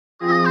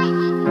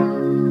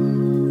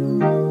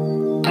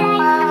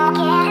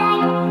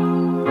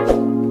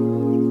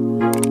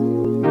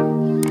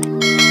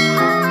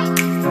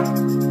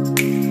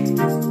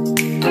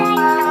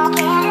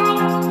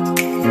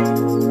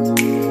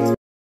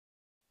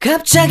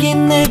갑자기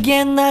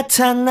내게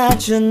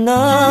나타나준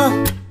너,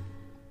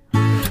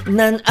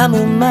 난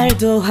아무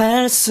말도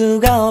할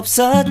수가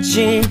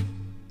없었지.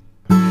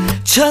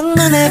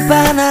 첫눈에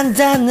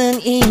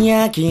반한다는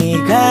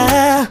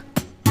이야기가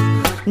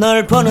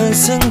널 보는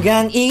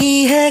순간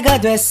이해가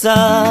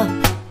됐어.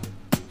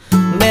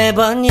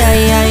 매번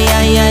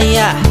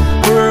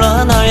야야야야야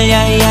불러 널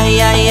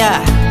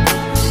야야야야,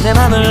 내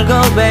맘을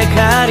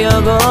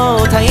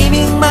고백하려고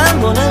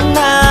타이밍만 보는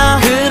나.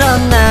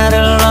 그런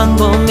나를 넌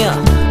보며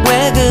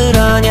왜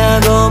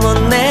그러냐고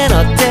묻네.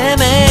 너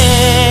때문에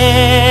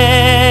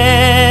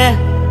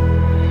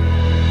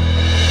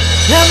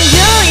I'm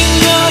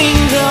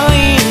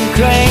going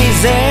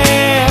crazy.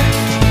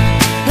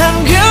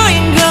 I'm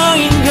going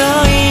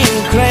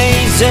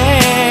crazy.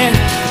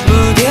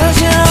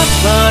 무뎌져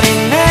버린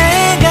내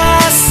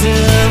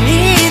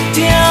가슴이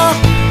뛰어.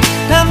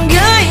 I'm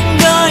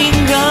going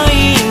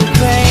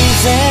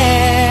crazy,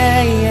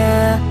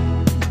 yeah.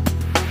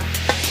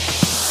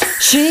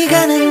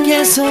 시간은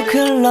계속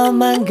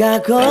흘러만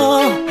가고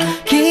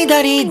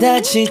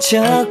기다리다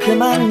지쳐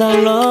그만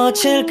널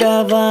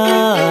놓칠까봐.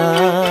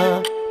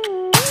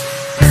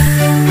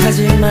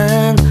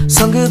 하지만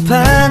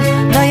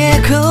성급한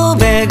나의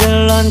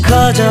고백을 넌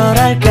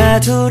거절할까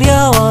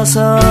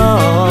두려워서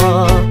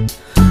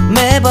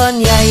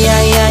매번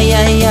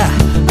야야야야야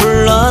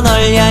불러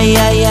널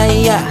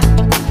야야야야.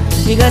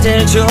 네가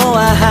제일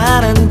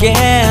좋아하는 게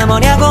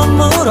뭐냐고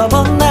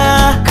물어본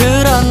나.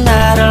 그런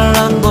나를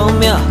넌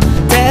보며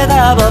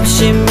대답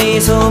없이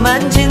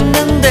미소만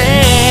짓는데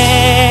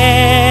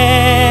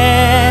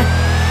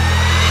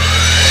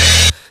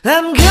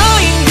I'm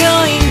going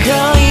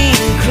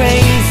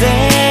crazy.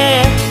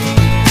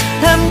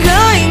 I'm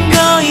going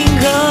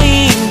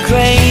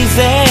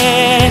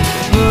crazy.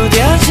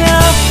 무뎌져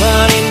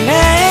버린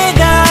내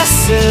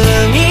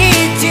가슴이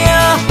뛰어.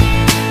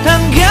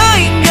 I'm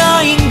going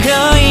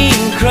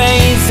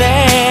crazy,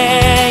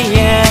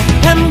 yeah.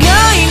 I'm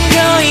going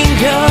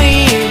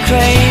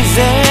crazy.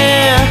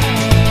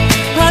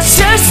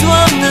 어쩔 수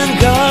없는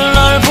걸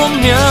널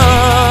보면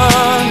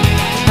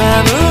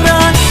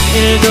아무런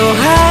일도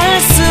할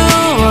수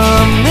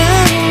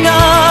없는 걸.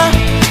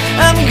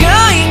 I'm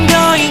going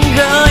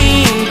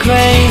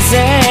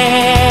crazy.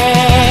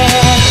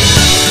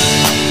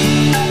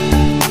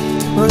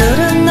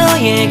 오늘은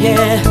너에게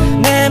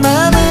내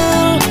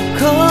맘을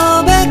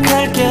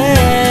고백할게.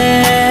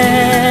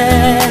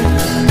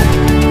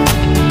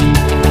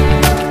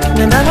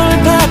 내 맘을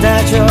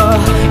받아줘.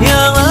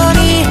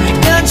 영원히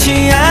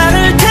변치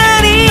않을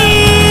테니.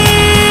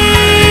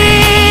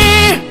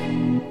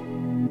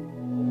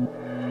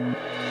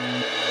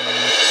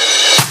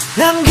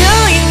 I'm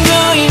going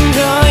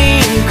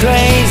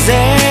crazy.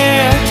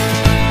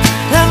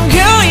 I'm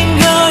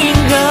going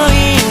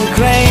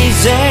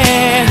crazy.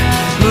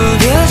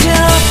 무뎌져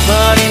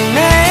버린 내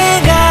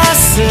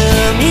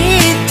가슴이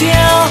뛰어.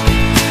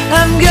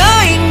 I'm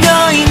going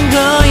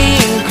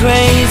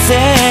crazy,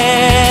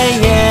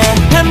 yeah.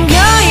 I'm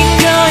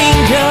going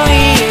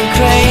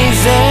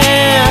crazy.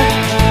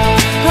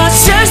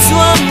 어쩔 수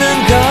없는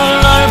걸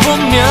널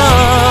보면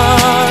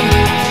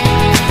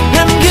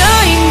I'm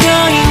going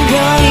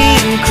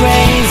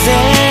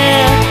crazy.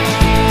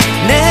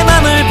 내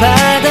맘을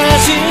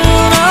받아준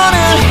오늘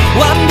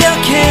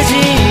완벽해진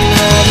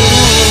하루.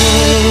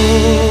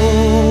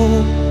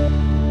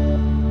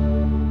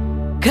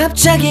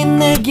 갑자기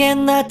내게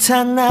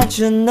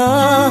나타나준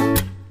너,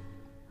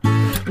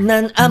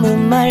 난 아무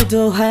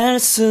말도 할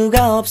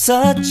수가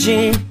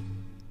없었지.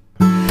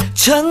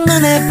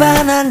 첫눈에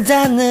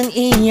반한다는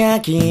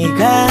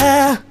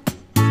이야기가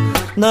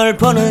널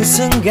보는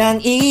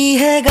순간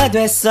이해가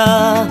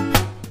됐어.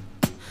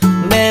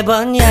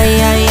 매번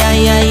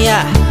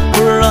야야야야야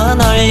불러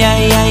널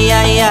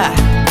야야야야,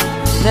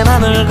 내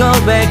맘을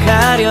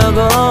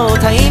고백하려고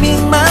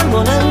타이밍만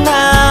보는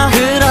나.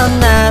 그런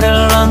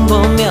나를 넌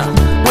보며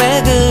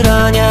왜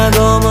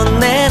그러냐고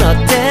묻네. 너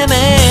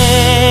때문에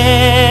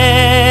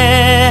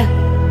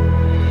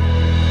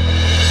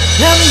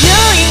I'm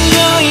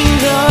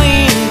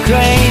going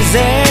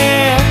crazy.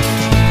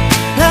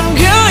 I'm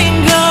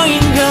going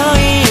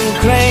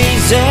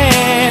crazy.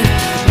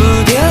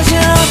 무뎌져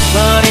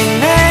버린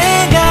내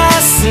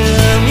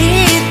가슴이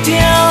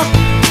뛰어.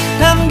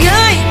 I'm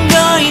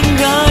going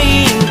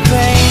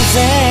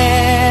crazy,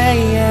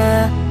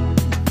 yeah.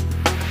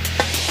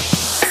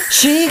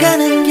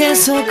 시간은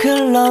계속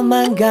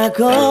흘러만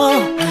가고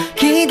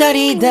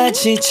기다리다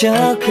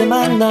지쳐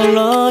그만 널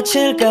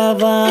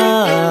놓칠까봐.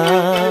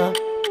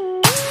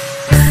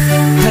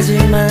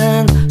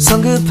 하지만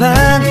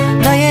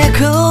성급한 나의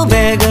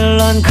고백을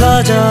넌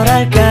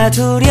거절할까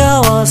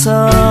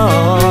두려워서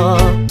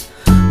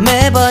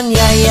매번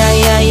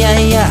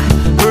야야야야야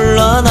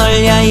불러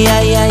널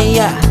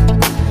야야야야.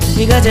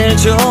 네가 제일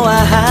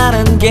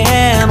좋아하는 게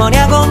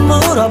뭐냐고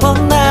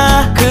물어본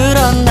나.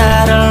 그런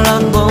나를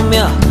넌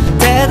보며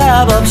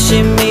대답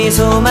없이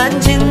미소만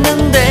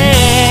짓는데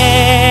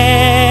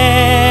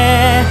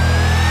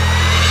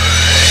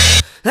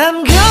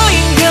I'm going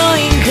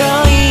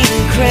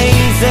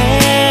crazy.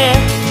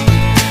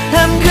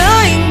 I'm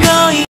going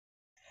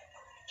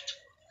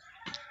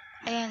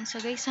Ayan, so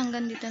guys,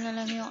 hanggang dito na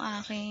lang yung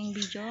aking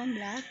video,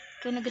 vlog.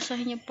 Kung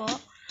nagustuhan niyo po,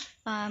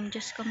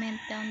 just comment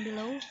down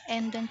below.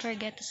 And don't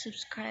forget to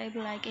subscribe,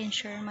 like, and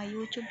share my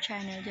YouTube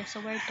channel, just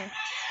a word to.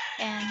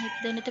 And hit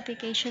the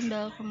notification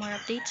bell for more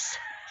updates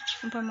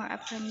and for more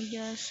upcoming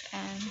videos.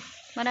 And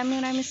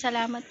maraming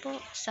salamat po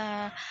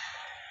sa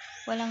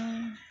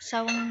walang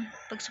sawang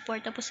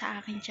pagsuporta po sa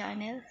aking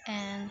channel.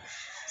 And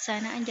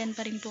sana andyan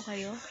pa rin po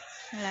kayo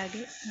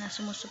lagi na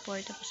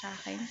sumusuporta po sa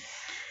akin.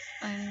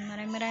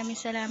 Maraming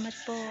salamat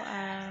po.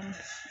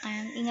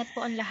 And ingat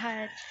po ang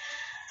lahat.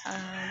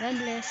 God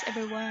bless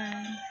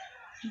everyone.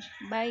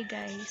 Bye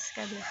guys.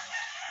 God bless.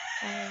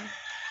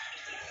 Bye.